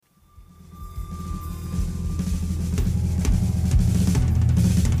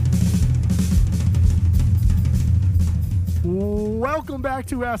Welcome back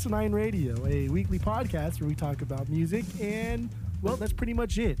to Asinine Radio, a weekly podcast where we talk about music, and, well, that's pretty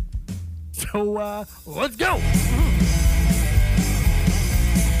much it. So, let's go!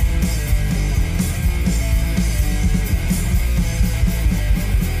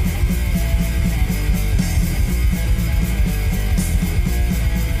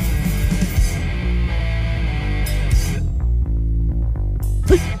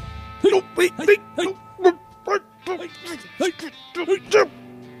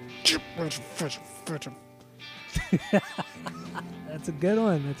 That's a good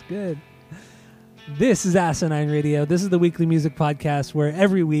one. That's good. This is Asinine Radio. This is the weekly music podcast where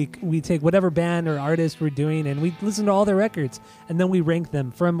every week we take whatever band or artist we're doing and we listen to all their records and then we rank them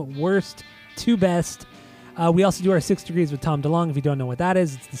from worst to best. We also do our 6 Degrees with Tom DeLonge. If you don't know what that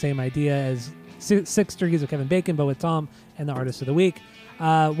is, it's the same idea as 6 Degrees with Kevin Bacon, but with Tom and the artist of the week.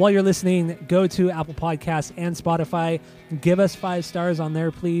 While you're listening, go to Apple Podcasts and Spotify. Give us 5 stars on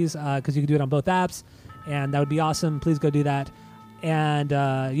there, please, because you can do it on both apps, and that would be awesome. Please go do that. And,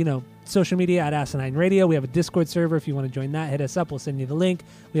 social media at Asinine Radio. We have a Discord server. If you want to join that, hit us up. We'll send you the link.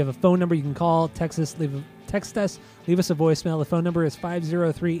 We have a phone number you can call, text us, leave us a voicemail. The phone number is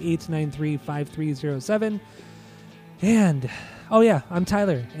 503-893-5307. And, oh yeah, I'm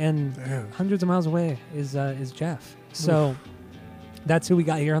Tyler, and hundreds of miles away is Jeff. So that's who we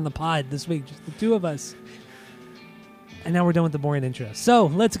got here on the pod this week, just the two of us. And now we're done with the boring intro. So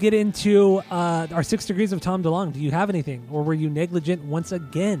let's get into our 6 Degrees of Tom DeLonge. Do you have anything, or were you negligent once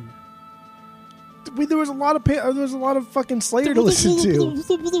again? There was a lot of fucking Slayer to listen to.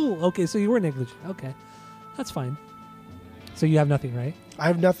 Okay, so you were negligent. Okay, that's fine. So you have nothing, right? I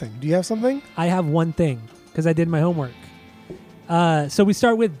have nothing. Do you have something? I have one thing because I did my homework. So we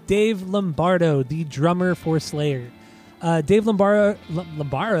start with Dave Lombardo, the drummer for Slayer. Dave Lombardo.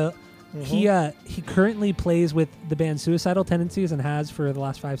 Mm-hmm. He currently plays with the band Suicidal Tendencies and has for the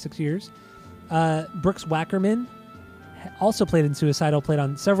last 5-6 years. Brooks Wackerman also played in Suicidal, played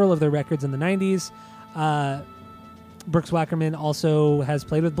on several of their records in the 90s. Brooks Wackerman also has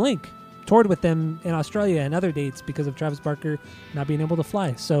played with Blink, toured with them in Australia and other dates because of Travis Barker not being able to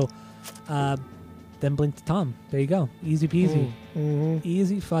fly. So then Blink to Tom. There you go. Easy peasy. Mm-hmm.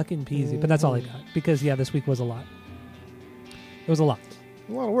 Easy fucking peasy. But that's all I got because, this week was a lot. It was a lot.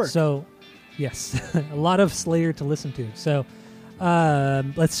 A lot of work. So, yes, a lot of Slayer to listen to. So,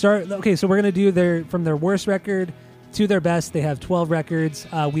 let's start. Okay, so we're going to do from their worst record to their best. They have 12 records.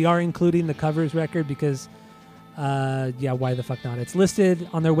 We are including the covers record because, why the fuck not? It's listed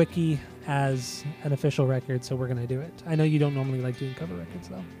on their wiki as an official record, so we're going to do it. I know you don't normally like doing cover records,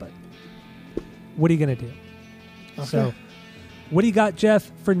 though, but what are you going to do? Okay. So, what do you got,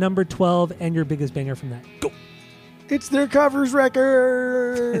 Jeff, for number 12 and your biggest banger from that? Go! It's their covers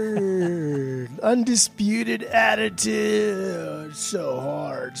record. Undisputed Attitude. So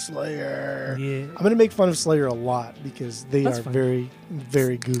hard, Slayer. Yeah. I'm going to make fun of Slayer a lot because they That's are fine. very,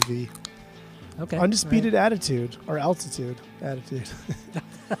 very goofy. Okay. Undisputed Attitude, or Attitude.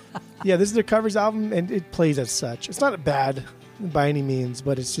 Yeah, this is their covers album, and it plays as such. It's not bad by any means,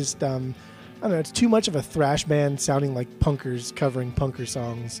 but it's just, I don't know, it's too much of a thrash band sounding like punkers covering punker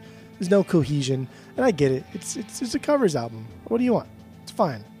songs. There's no cohesion, and I get it. It's a covers album. What do you want? It's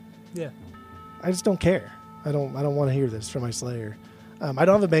fine. Yeah. I just don't care. I don't want to hear this from my Slayer. I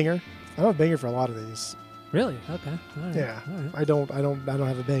don't have a banger. I don't have a banger for a lot of these. Really? Okay. All right. Yeah. All right. I don't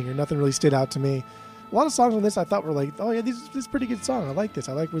have a banger. Nothing really stood out to me. A lot of songs on this I thought were like, oh yeah, this is a pretty good song. I like this.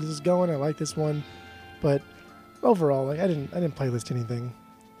 I like where this is going. I like this one. But overall, I didn't playlist anything.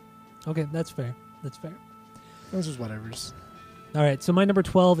 Okay, that's fair. That's fair. This was whatever's. All right, so my number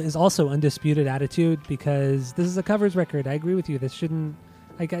 12 is also Undisputed Attitude because this is a covers record. I agree with you. This shouldn't.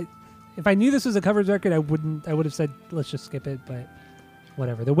 If I knew this was a covers record, I would have said let's just skip it. But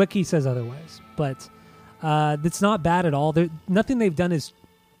whatever. The wiki says otherwise. But it's not bad at all. Nothing they've done has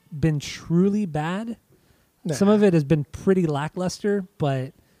been truly bad. Nah. Some of it has been pretty lackluster,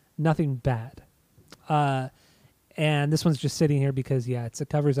 but nothing bad. And this one's just sitting here because it's a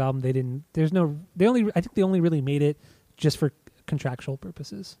covers album. I think they only really made it just for contractual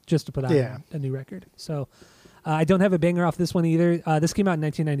purposes, just to put out a new record. So I don't have a banger off this one either. This came out in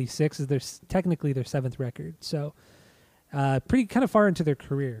 1996. Is technically their 7th record. So pretty kind of far into their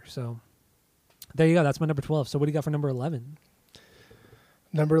career. So there you go. That's my number 12. So what do you got for number 11?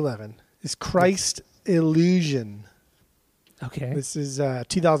 Number 11 is Christ Illusion. Okay. This is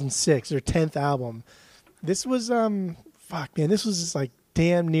 2006, their 10th album. This was, this was just like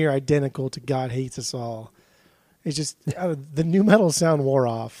damn near identical to God Hates Us All. It's just, the new metal sound wore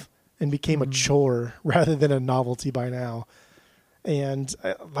off and became a chore rather than a novelty by now. And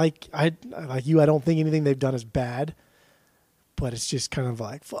like you, I don't think anything they've done is bad. but it's just kind of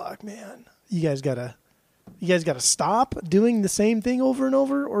like, fuck, man, you guys gotta stop doing the same thing over and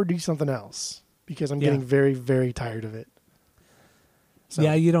over, or do something else, because I'm getting very, very tired of it. So,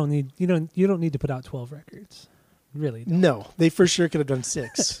 yeah, you don't need to put out 12 records, really. Don't. No, they for sure could have done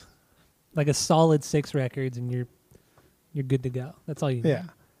 6. Like a solid 6 records, and you're good to go. That's all you need. Yeah,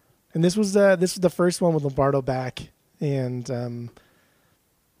 and this was the first one with Lombardo back, and I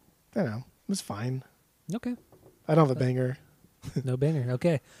don't know, it was fine. Okay. I don't have a banger. No banger.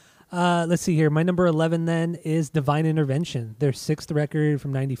 Okay. Let's see here. My number 11 then is Divine Intervention, their 6th record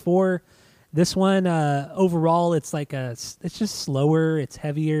from '94. This one, overall, it's just slower. It's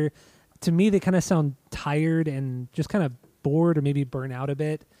heavier. To me, they kind of sound tired and just kind of bored or maybe burn out a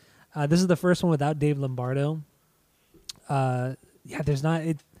bit. This is the first one without Dave Lombardo. There's not.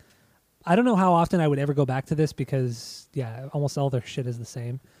 I don't know how often I would ever go back to this because, almost all their shit is the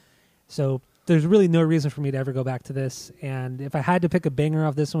same. So there's really no reason for me to ever go back to this. And if I had to pick a banger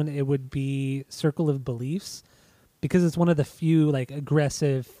off this one, it would be Circle of Beliefs, because it's one of the few like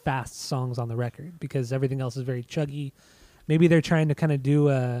aggressive, fast songs on the record, because everything else is very chuggy. Maybe they're trying to kind of do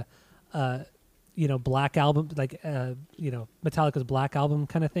a Black Album, like Metallica's Black Album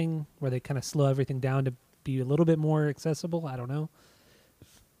kind of thing, where they kind of slow everything down to be a little bit more accessible. I don't know.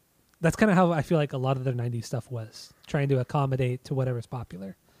 That's kind of how I feel like a lot of their 90s stuff was, trying to accommodate to whatever's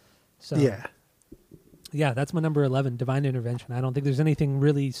popular. So yeah, that's my number 11, Divine Intervention. I don't think there's anything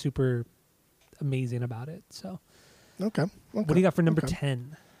really super amazing about it. So okay. What do you got for number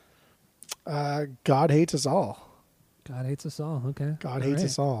 10? God Hates Us All. God Hates Us All. Okay. God Hates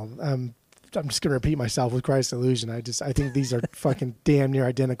Us All. I'm just gonna repeat myself with Christ's Illusion. I think these are fucking damn near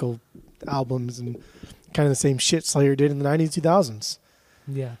identical albums and kind of the same shit Slayer did in the 90s, 2000s.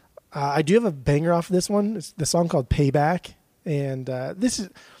 Yeah. I do have a banger off of this one. It's the song called Payback. And this is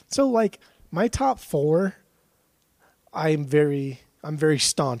so like my top 4. I'm very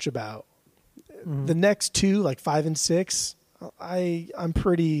staunch about. Mm-hmm. The next 2, like 5 and 6, I'm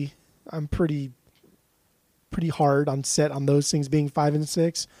pretty hard on set on those things being 5 and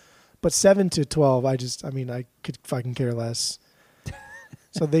 6. But 7 to 12, I could fucking care less.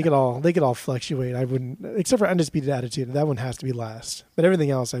 So they could all fluctuate. I wouldn't, except for Undisputed Attitude. That one has to be last. But everything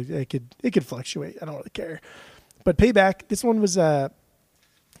else, it could fluctuate. I don't really care. But Payback, this one was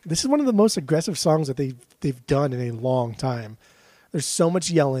this is one of the most aggressive songs that they've done in a long time. There's so much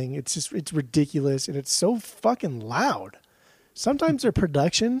yelling. It's ridiculous, and it's so fucking loud. Sometimes their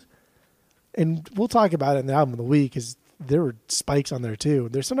production, and we'll talk about it in the album of the week, is there were spikes on there too.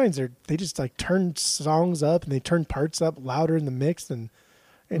 They just like turn songs up and they turn parts up louder in the mix, and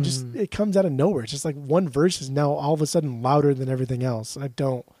just it comes out of nowhere. It's just like one verse is now all of a sudden louder than everything else. And it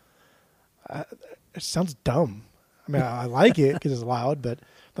sounds dumb. I mean, I like it because it's loud, but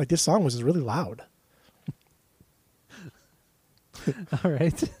like this song was really loud. All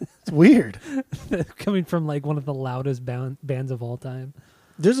right. It's weird. Coming from like one of the loudest bands of all time.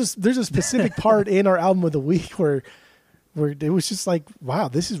 There's a specific part in our album of the week where it was just like, wow,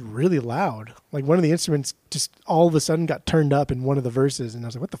 this is really loud. Like one of the instruments just all of a sudden got turned up in one of the verses, and I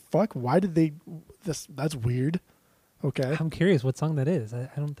was like, what the fuck? Why did they this? That's weird. Okay. I'm curious what song that is. I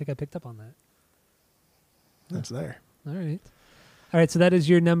don't think I picked up on that. That's there. All right. So that is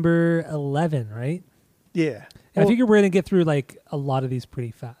your number 11, right? Yeah. I figure we're going to get through like a lot of these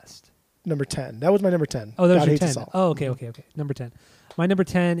pretty fast. Number 10. That was my number 10. Oh, that was your 10. Oh, okay. Number 10. My number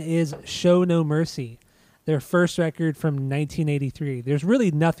 10 is Show No Mercy, their first record from 1983. There's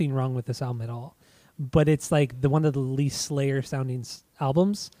really nothing wrong with this album at all, but it's like one of the least Slayer sounding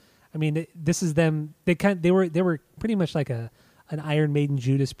albums. I mean, this is them. They were pretty much like an Iron Maiden,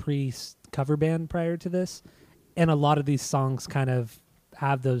 Judas Priest cover band prior to this, and a lot of these songs kind of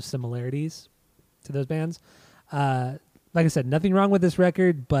have those similarities to those bands. Like I said, nothing wrong with this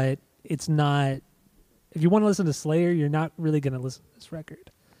record, but it's not. If you want to listen to Slayer, you're not really going to listen to this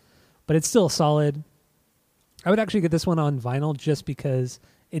record, but it's still solid. I would actually get this one on vinyl just because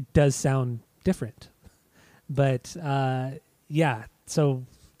it does sound different. But yeah, so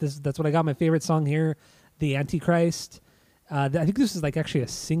that's what I got. My favorite song here, The Antichrist. I think this is like actually a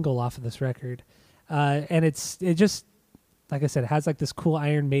single off of this record, and it just, like I said, it has like this cool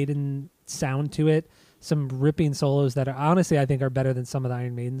Iron Maiden sound to it. Some ripping solos that are honestly I think are better than some of the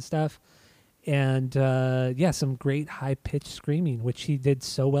Iron Maiden stuff, and some great high pitched screaming, which he did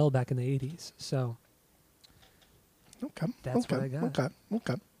so well back in the '80s. So that's what I got.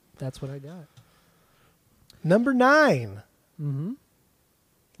 Okay. That's what I got. Number 9. Mm-hmm.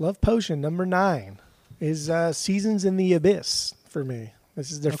 Love Potion. Number 9 is Seasons in the Abyss for me.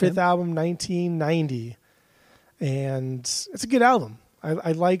 This is their 5th album, 1990, and it's a good album.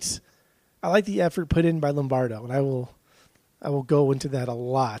 I liked the effort put in by Lombardo, and I will go into that a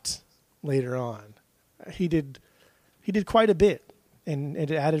lot later on. He did quite a bit, and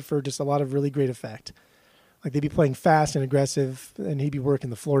it added for just a lot of really great effect. Like they'd be playing fast and aggressive, and he'd be working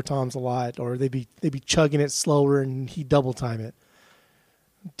the floor toms a lot, or they'd be chugging it slower, and he'd double time it.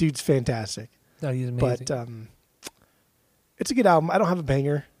 Dude's fantastic. Oh, he's amazing. But it's a good album. I don't have a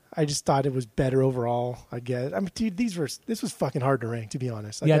banger. I just thought it was better overall, I guess. I mean, dude, this was fucking hard to rank, to be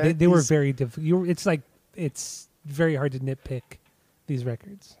honest. Like, yeah, they were very difficult. It's very hard to nitpick these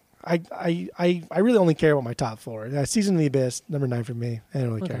records. I really only care about my top four. Season of the Abyss, number 9 for me. I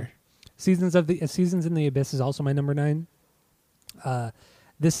don't really care. Seasons in the Abyss is also my number 9.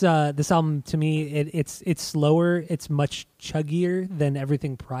 This album to me it's slower. It's much chuggier than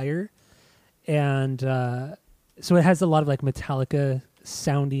everything prior, and so it has a lot of like Metallica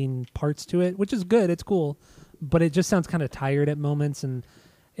sounding parts to it, which is good. It's cool, but it just sounds kind of tired at moments, and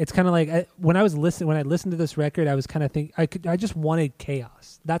it's kind of like when I listened to this record, I was kind of I just wanted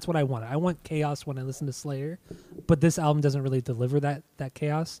chaos. That's what I wanted. I want chaos when I listen to Slayer, but this album doesn't really deliver that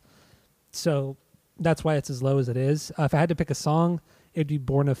chaos. So that's why it's as low as it is. If I had to pick a song, it'd be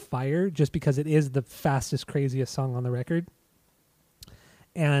Born of Fire, just because it is the fastest, craziest song on the record.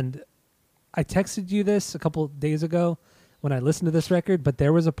 And I texted you this a couple days ago when I listened to this record, but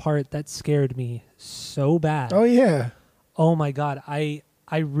there was a part that scared me so bad. Oh, yeah. Oh, my God. I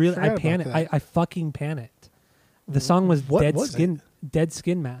panicked. I fucking panicked. The song was Dead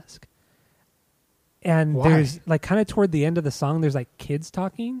Skin Mask. And Why? There's like kind of toward the end of the song, there's like kids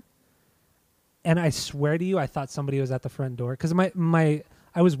talking. And I swear to you, I thought somebody was at the front door because I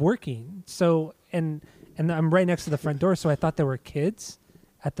was working. So and I'm right next to the front door, so I thought there were kids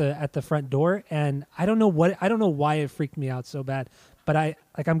at the front door. And I don't know why it freaked me out so bad, but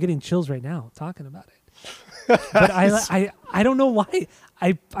I'm getting chills right now talking about it. But I don't know why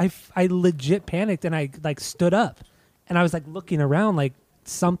I legit panicked, and I like stood up, and I was like looking around like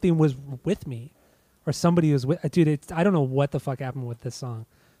something was with me, or somebody was with. Dude, I don't know what the fuck happened with this song.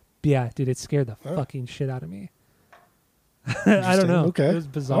 Yeah, dude, it scared the fucking shit out of me. I don't know. Okay. It was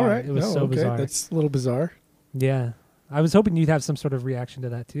bizarre. All right. It was bizarre. That's a little bizarre. Yeah. I was hoping you'd have some sort of reaction to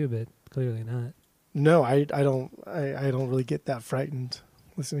that too, but clearly not. No, I don't really get that frightened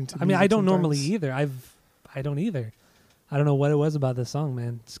listening to I don't normally sometimes. either. I don't either. I don't know what it was about this song,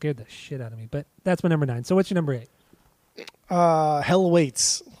 man. It scared the shit out of me. But that's my number 9. So what's your number 8? Hell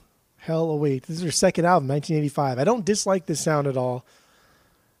Awaits. Hell Awaits. This is their second album, 1985. I don't dislike this sound at all.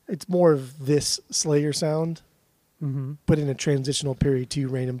 It's more of this Slayer sound, but in a transitional period to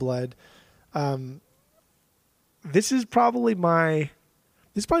Rain and Blood. This is probably my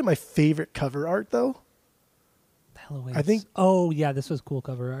favorite cover art, though. Halloween. I think. Oh yeah, this was cool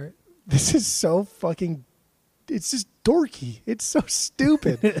cover art. This is so fucking. It's just dorky. It's so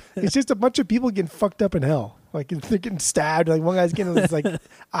stupid. It's just a bunch of people getting fucked up in hell. Like they're getting stabbed. Like one guy's getting his like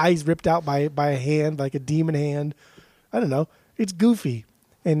eyes ripped out by a hand, like a demon hand. I don't know. It's goofy.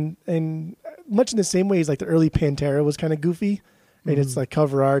 And much in the same way as like the early Pantera was kind of goofy, and it's like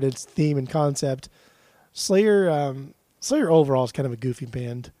cover art, its theme and concept. Slayer overall is kind of a goofy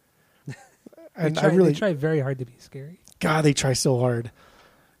band, and they try very hard to be scary. God, they try so hard,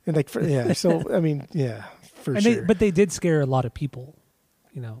 and like so I mean for and sure. But they did scare a lot of people,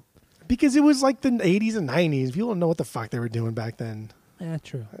 because it was like the 80s and 90s. People don't know what the fuck they were doing back then. Yeah,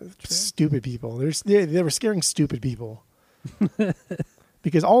 true. Stupid people. They were scaring stupid people.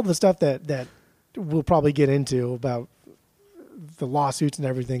 Because all the stuff that we'll probably get into about the lawsuits and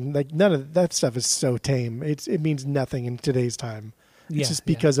everything, like none of that stuff is so tame. It means nothing in today's time. It's just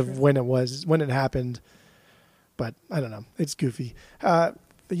because of when it happened. But I don't know. It's goofy. Hell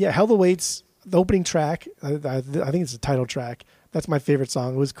Awaits, the opening track. I think it's the title track. That's my favorite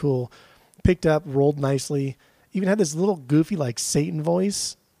song. It was cool. Picked up, rolled nicely. Even had this little goofy like Satan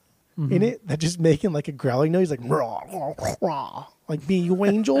voice in it that just making like a growling noise, like rah, rah, rah. Like, be you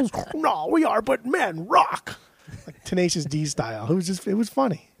angels? No, we are but men. Rock. Like Tenacious D style. It was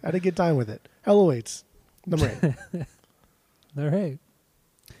funny. I had a good time with it. Hell Awaits. Number 8. All right.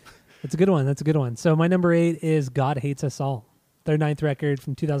 That's a good one. So my number 8 is God Hates Us All. Their 9th record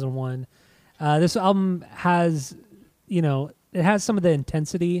from 2001. This album has, it has some of the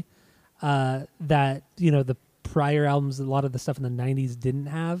intensity that, the prior albums, a lot of the stuff in the 90s didn't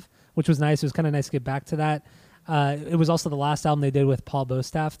have, which was nice. It was kind of nice to get back to that. It was also the last album they did with Paul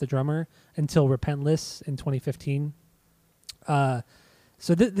Bostaff, the drummer, until Repentless in 2015. So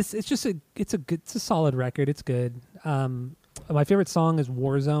this it's a solid record. It's good. My favorite song is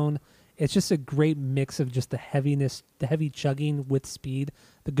Warzone. It's just a great mix of just the heaviness, the heavy chugging with speed,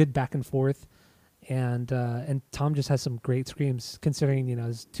 the good back and forth, and Tom just has some great screams. Considering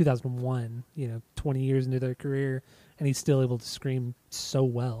it's 2001, 20 years into their career, and he's still able to scream so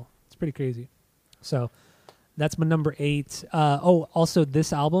well. It's pretty crazy. So that's my number 8. Also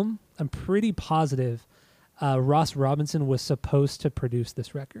this album, I'm pretty positive Ross Robinson was supposed to produce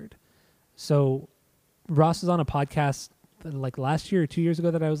this record. So Ross was on a podcast like last year or 2 years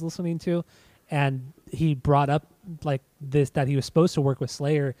ago that I was listening to, and he brought up like this, that he was supposed to work with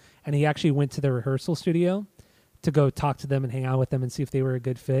Slayer, and he actually went to the rehearsal studio to go talk to them and hang out with them and see if they were a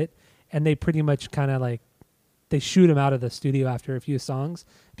good fit. And they pretty much kind of like, they shoot him out of the studio after a few songs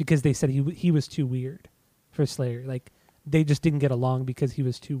because they said he was too weird for Slayer. Like they just didn't get along because he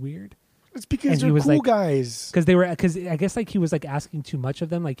was too weird. It's because they're cool guys. Because I guess like he was like asking too much of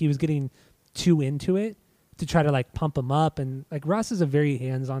them. Like he was getting too into it to try to like pump them up. And like Ross is a very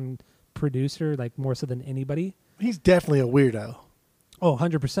hands-on producer, like more so than anybody. He's definitely a weirdo. Oh,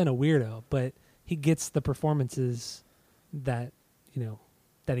 100% a weirdo, but he gets the performances that, you know,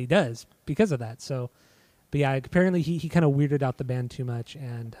 that he does because of that. So, but yeah, apparently he kind of weirded out the band too much.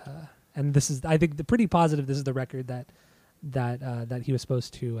 And this is, I think, pretty positive. This is the record that he was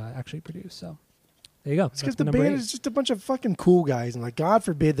supposed to actually produce. So there you go. It's because the band is just a bunch of fucking cool guys, and like God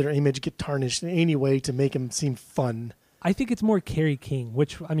forbid their image get tarnished in any way to make them seem fun. I think it's more Kerry King,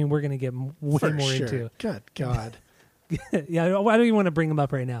 which I mean we're gonna get way more into. Good God. Yeah, I don't even want to bring him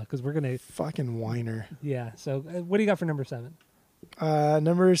up right now because we're gonna fucking whiner. Yeah. So what do you got for number 7?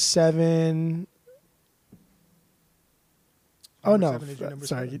 Number 7.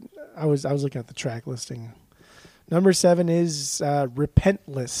 Sorry, I was looking at the track listing. Number 7 is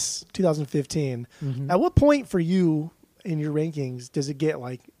Repentless, 2015. Mm-hmm. At what point for you in your rankings does it get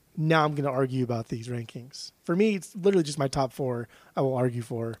like, now I'm going to argue about these rankings? For me, it's literally just my top 4 I will argue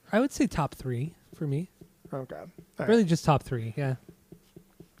for. I would say top 3 for me. Okay. Really just top 3, yeah.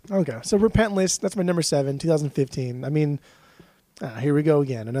 Okay, so Repentless, that's my number 7, 2015. I mean, here we go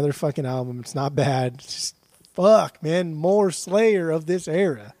again. Another fucking album. It's not bad. It's just, fuck, man, more Slayer of this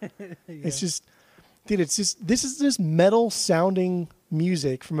era. Yeah. It's just... Dude, this is just metal sounding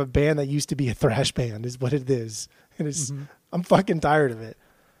music from a band that used to be a thrash band is what it is. And it's I'm fucking tired of it.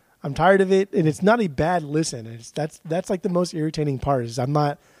 I'm tired of it, and it's not a bad listen. That's like the most irritating part is I'm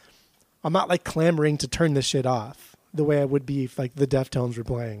not like clamoring to turn this shit off the way I would be if like the Deftones were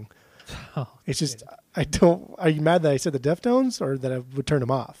playing. Oh, it's just I don't. Are you mad that I said the Deftones or that I would turn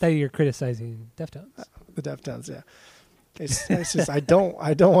them off? That you're criticizing Deftones. The Deftones, yeah. It's just I don't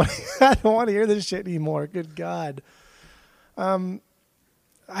want to hear this shit anymore. Good God. I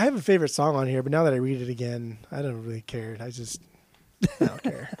have a favorite song on here, but now that I read it again, I don't really care. I don't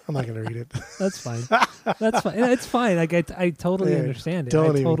care. I'm not going to read it. That's fine. That's fine. It's fine. Like I totally understand it.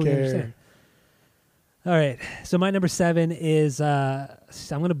 Don't I totally even care. Understand. All right. So my number 7 is I'm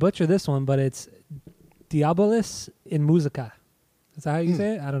going to butcher this one, but it's Diabolus in Musica. Is that how you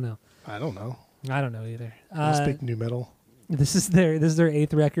say it? I don't know. I don't know. I don't know either. I speak new metal. This is their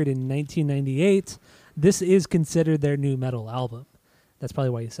 8th record in 1998. This is considered their new metal album. That's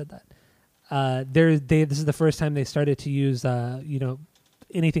probably why you said that. This is the first time they started to use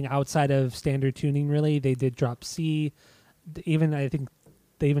anything outside of standard tuning. Really, they did drop C. I think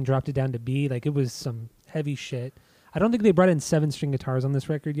they even dropped it down to B. Like it was some heavy shit. I don't think they brought in 7-string guitars on this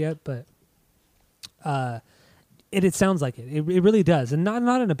record yet, but it sounds like it. It really does, and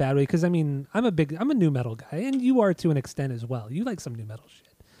not in a bad way. Because I mean, I'm a new metal guy, and you are to an extent as well. You like some new metal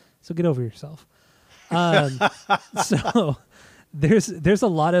shit, so get over yourself. So there's a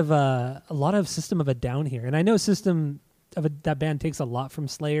lot of System of a Down here, and I know that band takes a lot from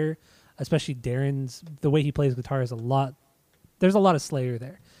Slayer, especially Darren's. The way he plays guitar is a lot. There's a lot of Slayer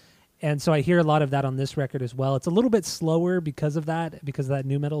there. And so I hear a lot of that on this record as well. It's a little bit slower because of that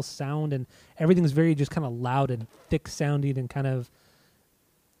new metal sound, and everything's very just kind of loud and thick sounding and kind of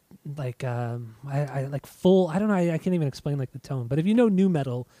like I like full. I don't know. I can't even explain like the tone, but if you know new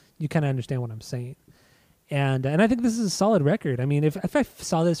metal, you kind of understand what I'm saying. And I think this is a solid record. I mean, if I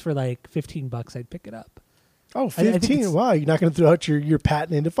saw this for like $15, I'd pick it up. Oh, 15! Wow, you're not going to throw out your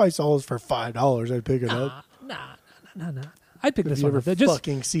patent in. If I saw this for $5, I'd pick it up. Nah. I'd pick this one up. Just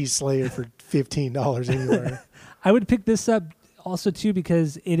fucking see Slayer for $15 anywhere. I would pick this up also too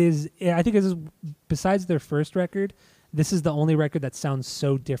because it is. I think it is. Besides their first record, this is the only record that sounds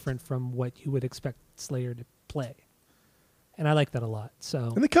so different from what you would expect Slayer to play, and I like that a lot.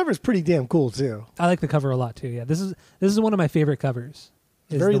 So, and the cover is pretty damn cool too. I like the cover a lot too. Yeah, this is one of my favorite covers.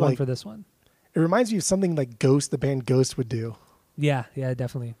 Is very the one like, for this one. It reminds me of something like Ghost, the band Ghost would do. Yeah,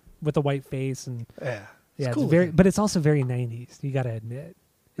 definitely with the white face and it's cool. It's very, but it's also very 90s. You got to admit,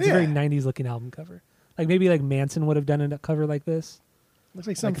 it's a very 90s looking album cover. Like maybe like Manson would have done a cover like this. Looks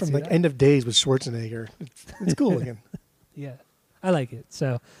like something from like End of Days with Schwarzenegger. It's cool looking. Yeah, I like it.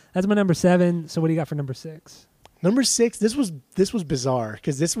 So that's my number 7. So what do you got for number 6? Number 6. This was bizarre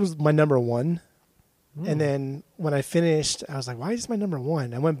because this was my number 1. And then when I finished, I was like, why is this my number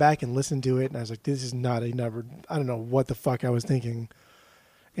 1? I went back and listened to it, and I was like, this is not a number. I don't know what the fuck I was thinking.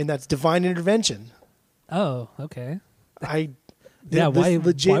 And that's Divine Intervention. Oh, okay. Why why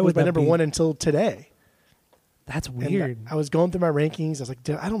legit was would my that number be? 1 until today. That's And weird. I was going through my rankings. I was like,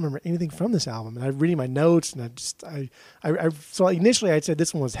 dude, I don't remember anything from this album. And I'm reading my notes, and so initially I said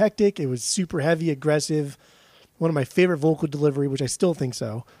this one was hectic. It was super heavy, aggressive. One of my favorite vocal delivery, which I still think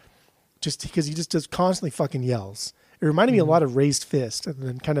so. Just because he just constantly fucking yells. It reminded me a lot of Raised Fist, and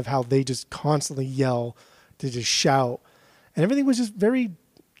then kind of how they just constantly yell to just shout. And everything was just very,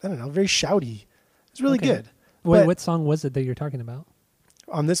 I don't know, very shouty. It's really Okay. good. Wait, But what song was it that you're talking about?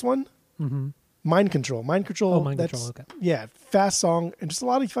 on this one, Mm-hmm. Mind Control. Mind Control. Oh, Mind that's, Control, okay. Yeah, fast song and just a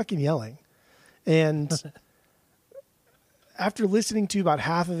lot of fucking yelling. And after listening to about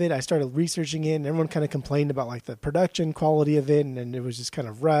half of it, I started researching it, and everyone kind of complained about like the production quality of it, and it was just kind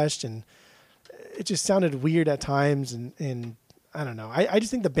of rushed, and it just sounded weird at times, and I don't know. I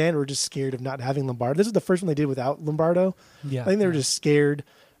just think the band were just scared of not having Lombardo. This is the first one they did without Lombardo. Yeah. I think they were just scared,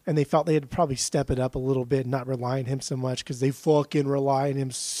 and they felt they had to probably step it up a little bit, not rely on him so much, because they fucking rely on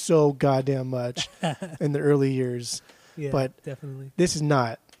him so goddamn much in the early years. Yeah, but definitely. This is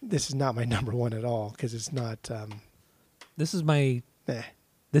not my number 1 at all, because it's not. This is my. Eh.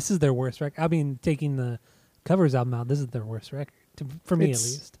 This is their worst record. I mean, taking the covers album out, this is their worst record for me, at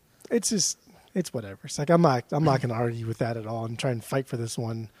least. It's just, it's whatever. It's like I'm not going to argue with that at all and try and fight for this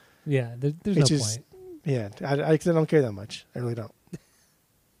one. Yeah, there's no It's just, point. yeah, I don't care that much. I really don't.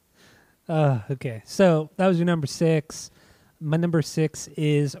 Okay, so that was your number 6. My number 6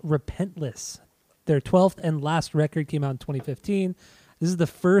 is Repentless. Their 12th and last record came out in 2015. This is the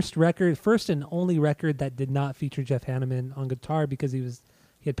first and only record that did not feature Jeff Hanneman on guitar because he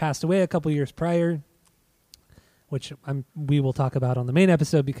had passed away a couple years prior, which we will talk about on the main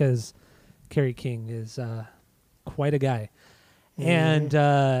episode because Kerry King is quite a guy. And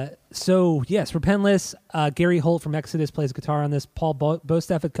so, yes, Repentless. Gary Holt from Exodus plays guitar on this. Paul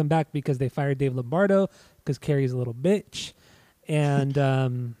Bostaph had come back because they fired Dave Lombardo because Kerry's a little bitch. And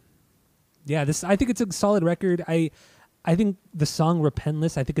yeah, I think it's a solid record. I think the song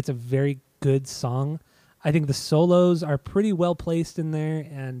Repentless, I think it's a very good song. I think the solos are pretty well placed in there.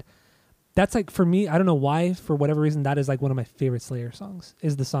 And that's like, for me, I don't know why, for whatever reason, that is like one of my favorite Slayer songs,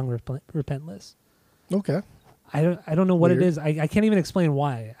 is the song Repentless. Okay. I don't know what Weird. it is. I can't even explain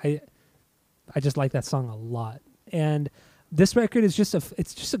why. I just like that song a lot. And this record is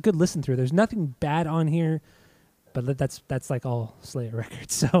it's just a good listen through. There's nothing bad on here, but that's like all Slayer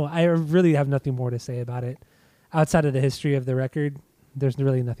records. So I really have nothing more to say about it. Outside of the history of the record, there's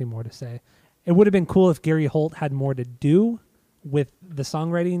really nothing more to say. It would have been cool if Gary Holt had more to do with the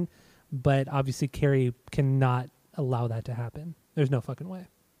songwriting, but obviously Kerry cannot allow that to happen. There's no fucking way.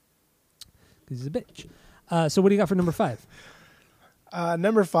 Because he's a bitch. So what do you got for number 5?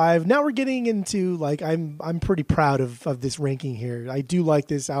 Number 5. Now we're getting into like I'm pretty proud of this ranking here. I do like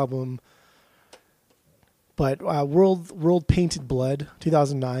this album, but World Painted Blood,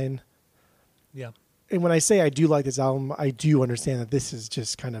 2009. Yeah. And when I say I do like this album, I do understand that this is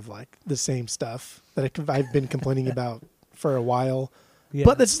just kind of like the same stuff that I've been complaining about for a while. Yeah.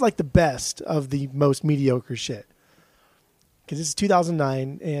 But this is like the best of the most mediocre shit. Because this is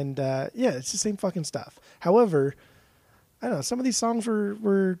 2009, and yeah, it's the same fucking stuff. However, I don't know, some of these songs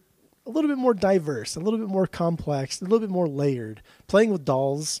were a little bit more diverse, a little bit more complex, a little bit more layered. Playing with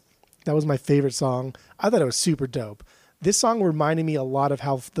Dolls, that was my favorite song. I thought it was super dope. This song reminded me a lot of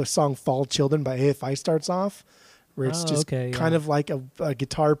how the song Fall Children by AFI starts off, where it's just kind of like a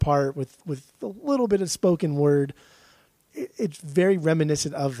guitar part with a little bit of spoken word. It's very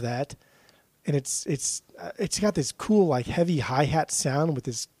reminiscent of that. And it's got this cool, like, heavy hi-hat sound with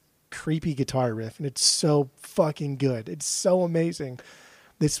this creepy guitar riff, and it's so fucking good. It's so amazing.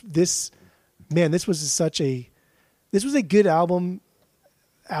 This was a good album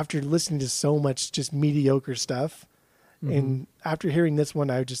after listening to so much just mediocre stuff. Mm-hmm. And after hearing this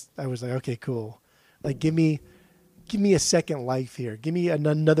one, I was like, okay, cool. Like, give me a second life here. Give me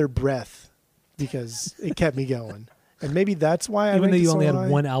another breath, because it kept me going. And maybe that's why Even though you so only had high.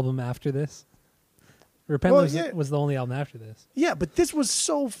 one album after this? Repentless was the only album after this. Yeah, but this was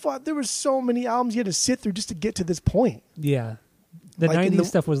so fun. There were so many albums you had to sit through just to get to this point. Yeah. The Like 90s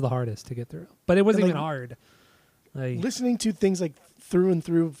stuff was the hardest to get through. But it wasn't like, even hard. Like, listening to things like through and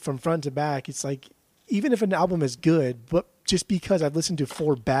through from front to back, it's like, even if an album is good, but just because I've listened to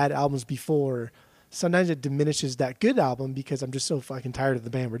 4 bad albums before, sometimes it diminishes that good album because I'm just so fucking tired of the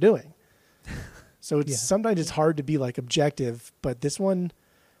band we're doing. So sometimes it's hard to be like objective, but this one,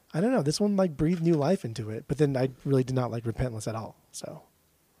 I don't know. This one like breathed new life into it, but then I really did not like Repentless at all. So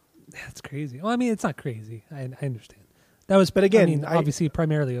That's crazy. Well, I mean, it's not crazy. I understand. That was, But again, I mean, obviously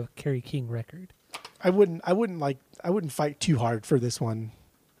primarily a Kerry King record. I wouldn't fight too hard for this one.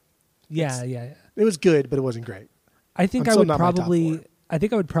 Yeah. It was good, but it wasn't great. I think I'm I still would not my top probably, four. I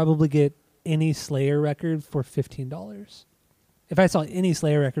think I would probably get any Slayer record for $15. If I saw any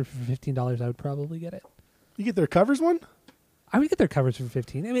Slayer record for $15, I would probably get it. You get their covers one? I would get their covers for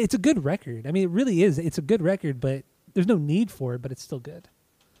 15. I mean, it's a good record. I mean, it really is. It's a good record, but there's no need for it, but it's still good.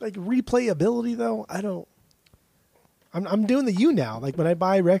 Like replayability though, I don't. I'm doing the you now. Like when I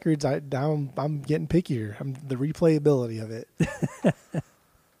buy records, I'm getting pickier. The replayability of it.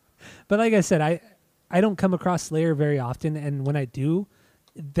 But like I said, I don't come across Slayer very often, and when I do,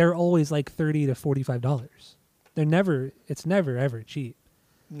 they're always like $30 to $45. It's never ever cheap.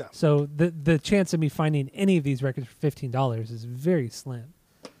 No. So the chance of me finding any of these records for $15 is very slim.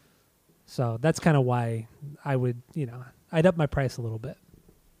 So that's kind of why I would, I'd up my price a little bit.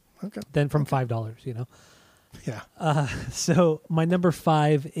 Okay. Then from $5, Yeah. So my number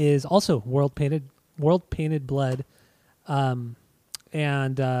 5 is also World Painted Blood. And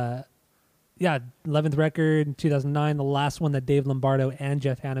 11th record, 2009, the last one that Dave Lombardo and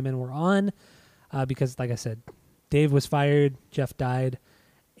Jeff Hanneman were on, because like I said, Dave was fired, Jeff died,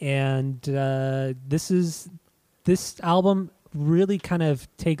 and this album really kind of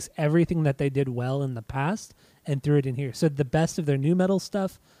takes everything that they did well in the past and threw it in here. So the best of their new metal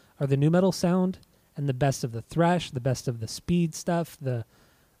stuff, or the new metal sound, and the best of the thrash, the best of the speed stuff, the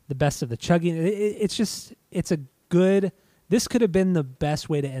best of the chugging. It's a good. This could have been the best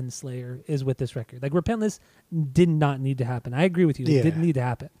way to end Slayer is with this record. Like Repentless did not need to happen. I agree with you. It didn't need to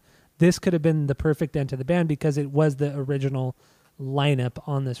happen. This could have been the perfect end to the band because it was the original lineup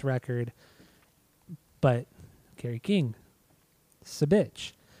on this record. But Kerry King, it's a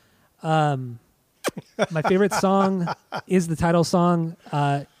bitch. My favorite song is the title song.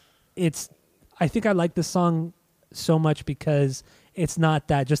 I think I like this song so much because it's not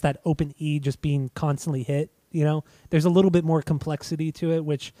just that open E just being constantly hit. There's a little bit more complexity to it,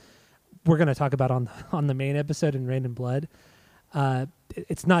 which we're going to talk about on the main episode in Rain and Blood.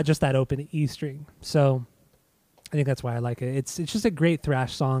 It's not just that open E string. So I think that's why I like it. It's just a great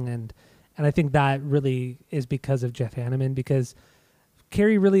thrash song, and I think that really is because of Jeff Hanneman, because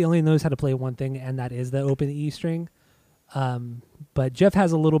Kerry really only knows how to play one thing, and that is the open E string. But Jeff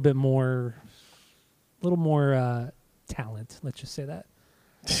has a little more talent. Let's just say that.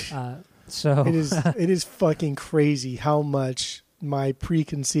 So it is fucking crazy how much my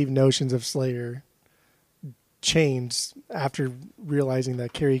preconceived notions of Slayer changed after realizing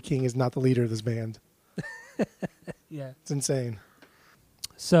that Kerry King is not the leader of this band. Yeah, it's insane.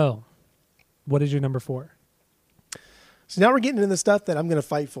 So, what is your number 4? So now we're getting into the stuff that I'm going to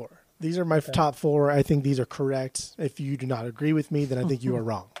fight for. These are my top 4. I think these are correct. If you do not agree with me, then I think you are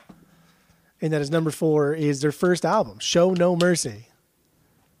wrong. And that is number 4 is their first album, Show No Mercy.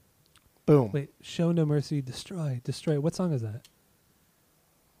 Boom. Wait, Show No Mercy, Destroy. What song is that?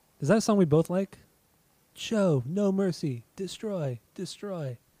 Is that a song we both like? Show No Mercy, Destroy.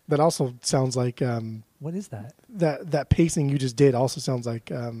 That also sounds like... what is that? That pacing you just did also sounds like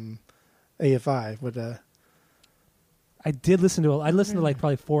AFI. I listened to like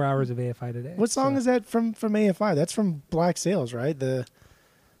probably 4 hours of AFI today. What song is that from AFI? That's from Black Sails, right? Where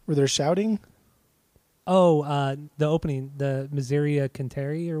they're shouting? Oh, the opening, the Miseria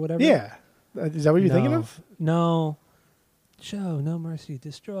Canteri or whatever? Yeah. Is that what you're thinking of? No. Show No Mercy,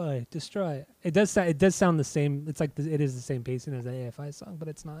 Destroy. It does sound the same. It's like it is the same pacing as the AFI song, but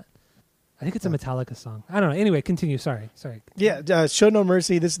it's not. I think it's a Metallica song. I don't know. Anyway, continue. Sorry. Yeah, Show No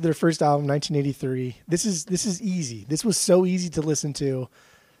Mercy. This is their first album, 1983. This is easy. This was so easy to listen to,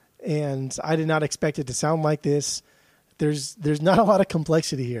 and I did not expect it to sound like this. There's not a lot of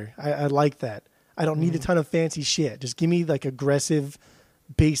complexity here. I like that. I don't need a ton of fancy shit. Just give me like aggressive,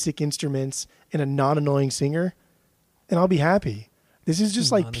 basic instruments and a non-annoying singer, and I'll be happy. This is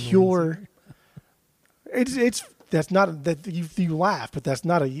just like pure. It's that's not that you laugh, but that's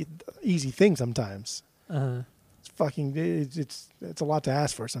not a easy thing sometimes. It's fucking it's a lot to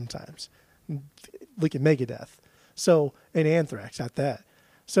ask for sometimes. Look at Megadeth, and Anthrax at that.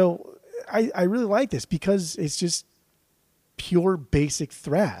 So I really like this because it's just pure basic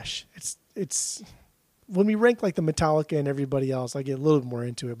thrash. It's when we rank like the Metallica and everybody else, I get a little bit more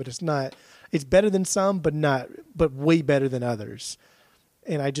into it, but it's not. It's better than some, but way better than others.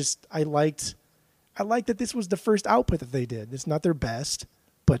 And I liked that this was the first output that they did. It's not their best,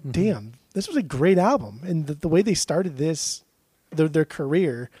 but damn, this was a great album. And the way they started their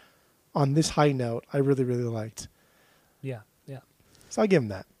career on this high note, I really, really liked. Yeah. So I'll give them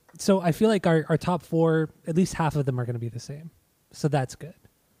that. So I feel like our top 4, at least half of them are going to be the same. So that's good.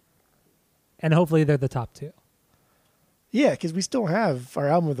 And hopefully they're the top 2. Yeah, because we still have our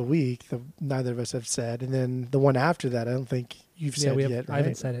album of the week that neither of us have said, and then the one after that, I don't think you've said yet. Right? I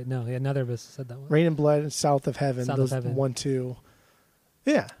haven't said it. No, yeah, neither of us said that one. Rain and Blood and South of Heaven. South those of Heaven. 1, 2.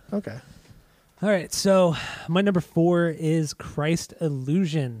 Yeah. Okay. All right, so my number 4 is Christ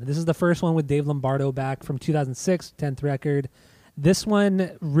Illusion. This is the first one with Dave Lombardo back from 2006, 10th record. This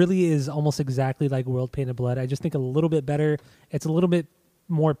one really is almost exactly like World Painted Blood. I just think a little bit better. It's a little bit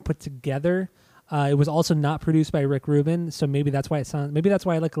more put together. It was also not produced by Rick Rubin, so maybe that's why it sounds. Maybe that's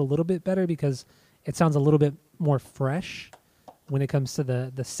why I like it a little bit better, because it sounds a little bit more fresh when it comes to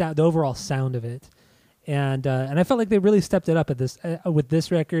the overall sound of it. And I felt like they really stepped it up at this with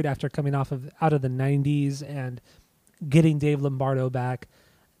this record after coming out of the 90s and getting Dave Lombardo back.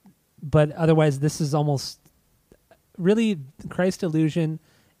 But otherwise, this is almost really Christ Illusion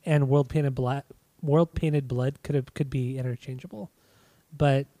and World Painted Blood could be interchangeable.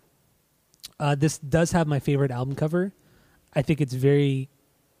 But this does have my favorite album cover. I think it's very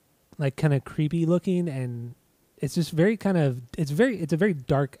like kind of creepy looking, and it's just very it's a very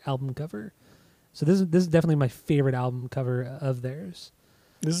dark album cover. So this is definitely my favorite album cover of theirs.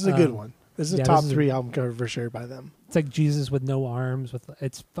 This is a good one. This is a top 3 album cover for sure by them. It's like Jesus with no arms.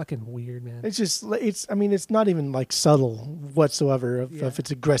 It's fucking weird, man. It's just it's not even like subtle whatsoever of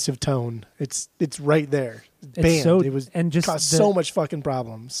its aggressive tone. It's right there. Banned. It caused so much fucking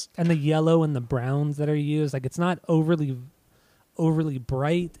problems. And the yellow and the browns that are used, like it's not overly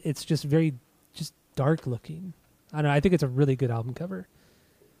bright. It's just very dark looking. I don't know. I think it's a really good album cover.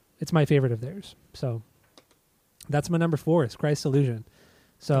 It's my favorite of theirs. So that's my number 4. It's Christ Illusion.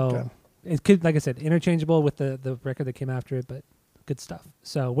 So it could, like I said, interchangeable with the record that came after it, but good stuff.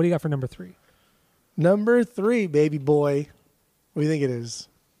 So what do you got for number 3? Number 3, baby boy. What do you think it is?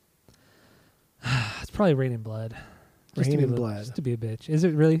 It's probably Rain and Blood. Rain and Blood. Just to be a bitch. Is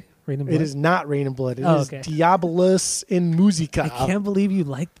it really Rain and Blood? It is not Rain and Blood. It is Diabolus in Musica. I can't believe you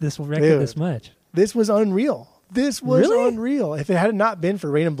liked this record this much. This was unreal. This was really? Unreal. If it had not been for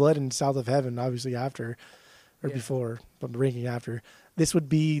Rain and Blood and South of Heaven, obviously after or before, but ranking after, this would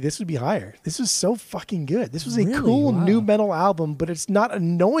be higher. This was so fucking good. This was a cool new metal album, but it's not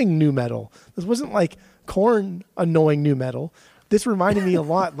annoying new metal. This wasn't like Korn annoying new metal. This reminded me a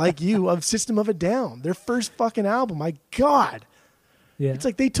lot, like you, of System of a Down, their first fucking album. My God. Yeah. It's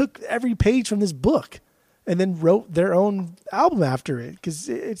like they took every page from this book and then wrote their own album after it, because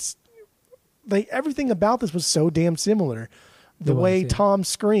it's like everything about this was so damn similar. The way Tom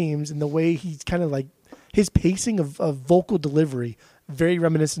screams and the way he's kind of like his pacing of vocal delivery, very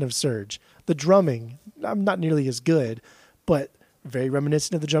reminiscent of Surge. The drumming, I'm not nearly as good, but very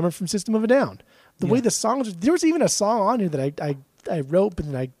reminiscent of the drummer from System of a Down. The way the songs, there was even a song on here that I wrote,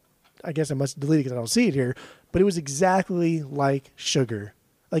 but then I guess I must delete it because I don't see it here, but it was exactly like Sugar.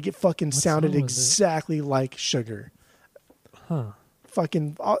 Like it fucking sounded exactly like Sugar. Huh.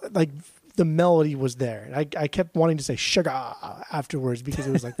 Fucking like the melody was there. I kept wanting to say Sugar afterwards because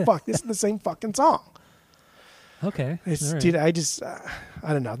it was like, fuck, this is the same fucking song. Okay. Right. Dude, I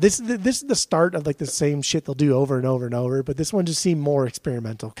don't know. This is the start of like the same shit they'll do over and over and over, but this one just seemed more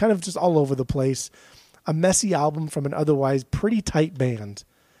experimental, kind of just all over the place. A messy album from an otherwise pretty tight band,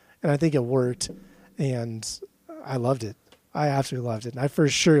 and I think it worked, and I loved it. I absolutely loved it, and I for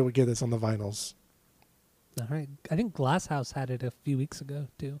sure would get this on the vinyls. All right. I think Glass House had it a few weeks ago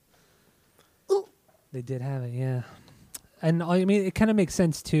too. Ooh. They did have it, yeah. And I mean, it kind of makes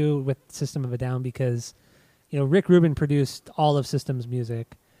sense too with System of a Down because, you know, Rick Rubin produced all of System's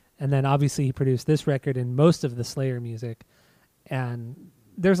music, and then obviously he produced this record and most of the Slayer music, and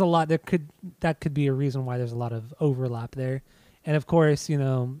there's a lot that could be a reason why there's a lot of overlap there. And of course, you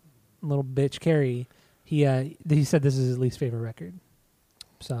know, little bitch Carrie, he said this is his least favorite record.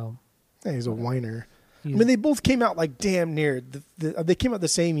 So yeah, he's a whiner. I mean, they both came out like damn near. They came out the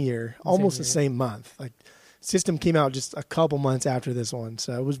same year, almost the same month. Like System came out just a couple months after this one,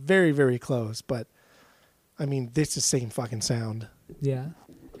 so it was very, very close. But I mean, it's the same fucking sound. Yeah,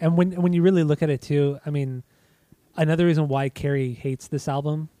 and when you really look at it too, I mean, another reason why Carrie hates this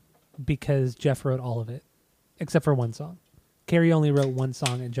album, because Jeff wrote all of it, except for one song. Carrie only wrote one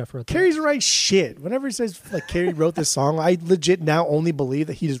song, and Jeff wrote the Carrie's right shit. Whenever he says like Carrie wrote this song, I legit now only believe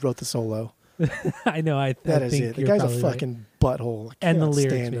that he just wrote the solo. I know. That is it. The guy's a fucking butthole. And the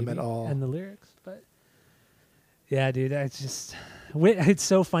lyrics, stand him at all. And the lyrics, but yeah, dude, it's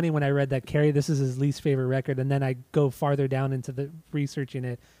so funny when I read that Carrie, this is his least favorite record, and then I go farther down into the researching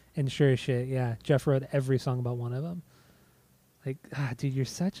it, and sure as shit, yeah, Jeff wrote every song about one of them. Like, dude, you're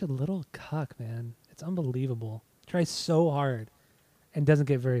such a little cuck, man. It's unbelievable. Try so hard, and doesn't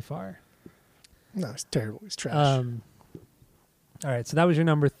get very far. No, it's terrible. It's trash. All right, so that was your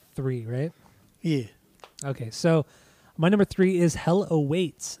number 3, right? Yeah. Okay, so my number 3 is Hell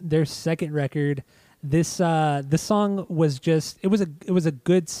Awaits, their second record. This song was just it was a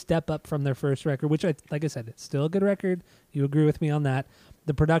good step up from their first record, which like I said, it's still a good record. You agree with me on that.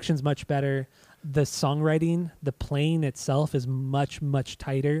 The production's much better. The songwriting, the playing itself is much, much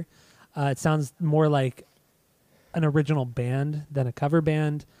tighter. It sounds more like an original band than a cover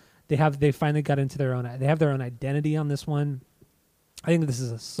band. They finally got into their own. They have their own identity on this one. I think this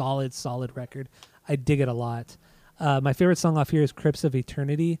is a solid record. I dig it a lot. My favorite song off here is Crypts of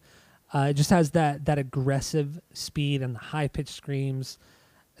Eternity. It just has that aggressive speed and the high pitched screams.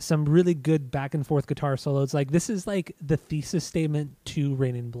 Some really good back and forth guitar solos. Like this is like the thesis statement to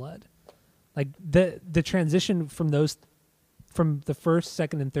Rain in Blood. Like the transition from the first,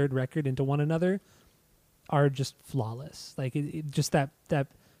 second, and third record into one another are just flawless. Like it just that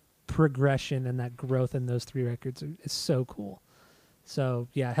progression and that growth in those 3 records is so cool. So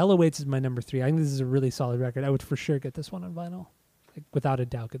yeah, Hell Awaits is my number 3. I think this is a really solid record. I would for sure get this one on vinyl. Like, without a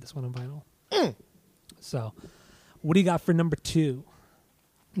doubt, get this one on vinyl. So, what do you got for number 2?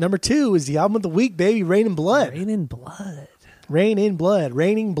 Number 2 is the album of the week, baby. Rain in Blood. Rain in Blood. Rain in Blood.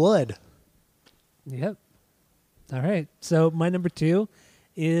 Raining Blood. Yep. All right. So my number 2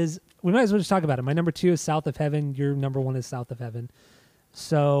 is, we might as well just talk about it. My number 2 is South of Heaven. Your number 1 is South of Heaven.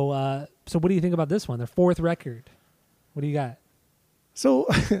 So what do you think about this one? Their 4th record. What do you got? So,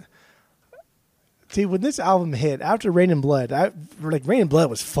 see, when this album hit, after Rain in Blood, Rain in Blood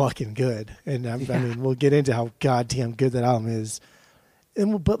was fucking good. And I mean, we'll get into how goddamn good that album is.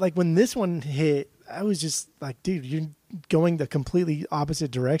 But like when this one hit, I was just like, dude, you're going the completely opposite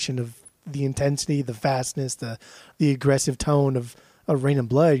direction of the intensity, the fastness, the aggressive tone of Rain in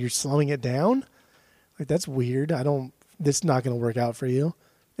Blood. You're slowing it down. Like, that's weird. This is not going to work out for you.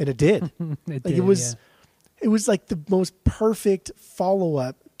 And it did. It was like the most perfect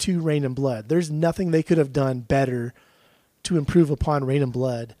follow-up to Rain in Blood. There's nothing they could have done better to improve upon Rain in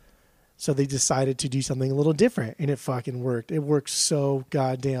Blood. So they decided to do something a little different, and it fucking worked. It worked so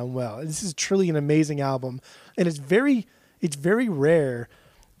goddamn well. This is truly an amazing album, and it's very rare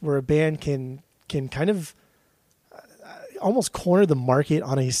where a band can kind of almost corner the market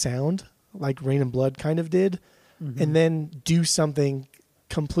on a sound like Rain in Blood kind of did, and then do something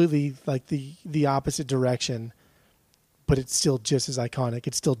completely like the opposite direction, but it's still just as iconic.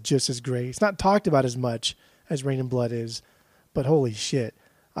 It's still just as great. It's not talked about as much as Rain in Blood is, but holy shit.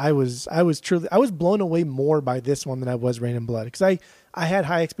 I was blown away more by this one than I was Rain in Blood, because I had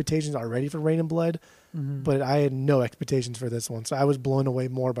high expectations already for Rain in Blood, but I had no expectations for this one. So I was blown away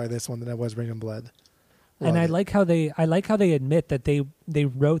more by this one than I was Rain in Blood. And I like how they admit that they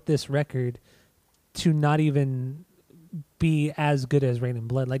wrote this record to not even be as good as Rain in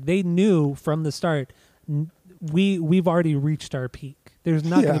Blood. Like they knew from the start, we've already reached our peak. There's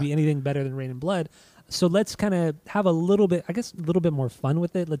not going to be anything better than Rain in Blood. So let's kind of have a little bit more fun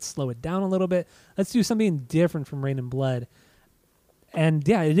with it. Let's slow it down a little bit. Let's do something different from Rain in Blood. And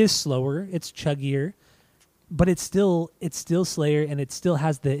yeah, it is slower. It's chuggier, but it's still Slayer, and it still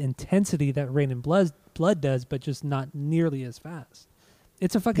has the intensity that Rain in Blood does, but just not nearly as fast.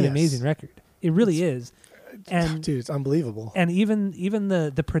 It's a fucking amazing record. It really is. And dude, it's unbelievable. And even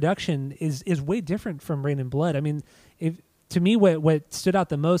the production is way different from Rain in Blood. I mean, to me, what stood out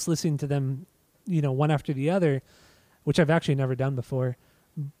the most listening to them, one after the other, which I've actually never done before,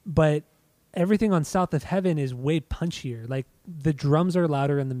 but everything on South of Heaven is way punchier. Like the drums are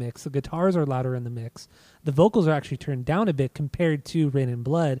louder in the mix, the guitars are louder in the mix, the vocals are actually turned down a bit compared to Rain in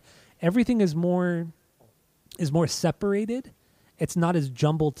Blood. Everything is more separated. It's not as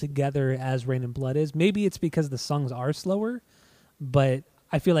jumbled together as Rain in Blood is. Maybe it's because the songs are slower, but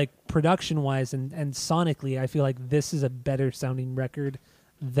I feel like production-wise and sonically, I feel like this is a better sounding record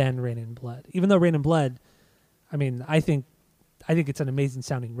than Rain in Blood. Even though Rain in Blood, I mean, I think it's an amazing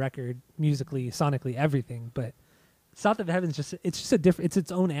sounding record, musically, sonically, everything. But South of Heaven it's just a different. It's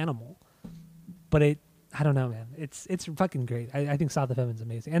its own animal. But I don't know, man. It's fucking great. I think South of Heaven's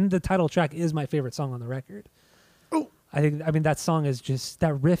amazing, and the title track is my favorite song on the record. Oh. I mean that song is just,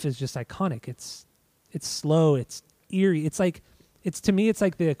 that riff is just iconic. It's slow, it's eerie. To me it's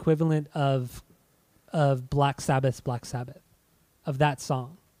like the equivalent of Black Sabbath's Black Sabbath, of that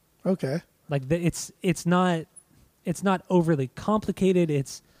song. Okay. Like it's not overly complicated.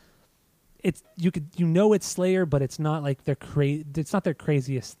 It's it's Slayer, but it's not like it's not their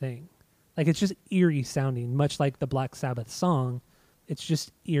craziest thing. Like it's just eerie sounding, much like the Black Sabbath song. It's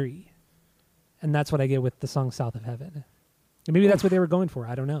just eerie. And that's what I get with the song South of Heaven. And maybe that's what they were going for.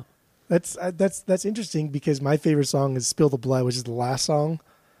 I don't know. That's interesting because my favorite song is "Spill the Blood," which is the last song.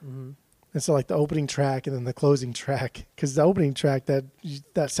 Mm-hmm. And so, like the opening track and then the closing track, because the opening track, that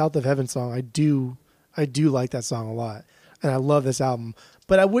 "South of Heaven" song, I do like that song a lot, and I love this album.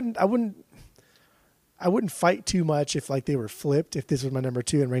 But I wouldn't fight too much if like they were flipped. If this was my number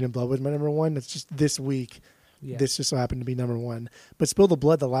 2 and "Rain and Blood" was my number 1, it's just this week. Yeah. This just so happened to be number 1. But "Spill the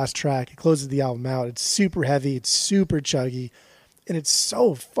Blood," the last track, it closes the album out. It's super heavy. It's super chuggy. And it's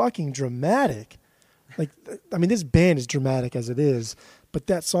so fucking dramatic. Like, I mean, this band is dramatic as it is, but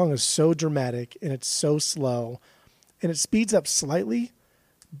that song is so dramatic and it's so slow. And it speeds up slightly,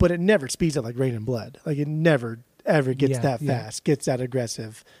 but it never speeds up like "Rain and Blood." Like, it never, ever gets that fast, gets that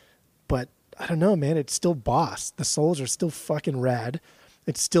aggressive. But I don't know, man. It's still boss. The solos are still fucking rad.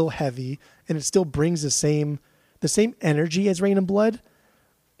 It's still heavy, and it still brings the same energy as "Rain and Blood."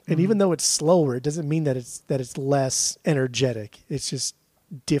 And even though it's slower, it doesn't mean that it's less energetic. It's just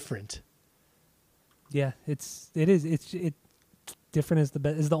different. Yeah, it's different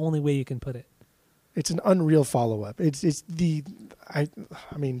is the only way you can put it. It's an unreal follow-up. I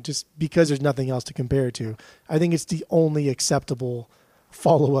mean, just because there's nothing else to compare it to, I think it's the only acceptable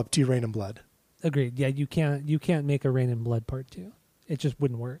follow-up to "Rain and Blood." Agreed. Yeah, you can't make a "Rain and Blood" part 2. It just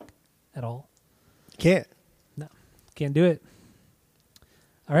wouldn't work at all. Can't. No, can't do it.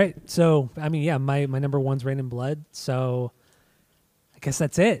 All right, so I mean, yeah, my number 1's "Rain and Blood." So I guess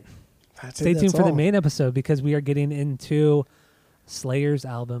that's it. Stay tuned for the main episode because we are getting into Slayer's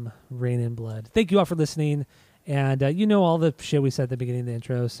album "Rain and Blood." Thank you all for listening, and you know all the shit we said at the beginning of the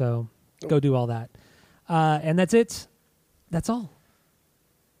intro, so go do all that. And that's it. That's all.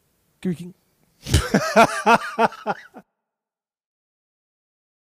 Greeking.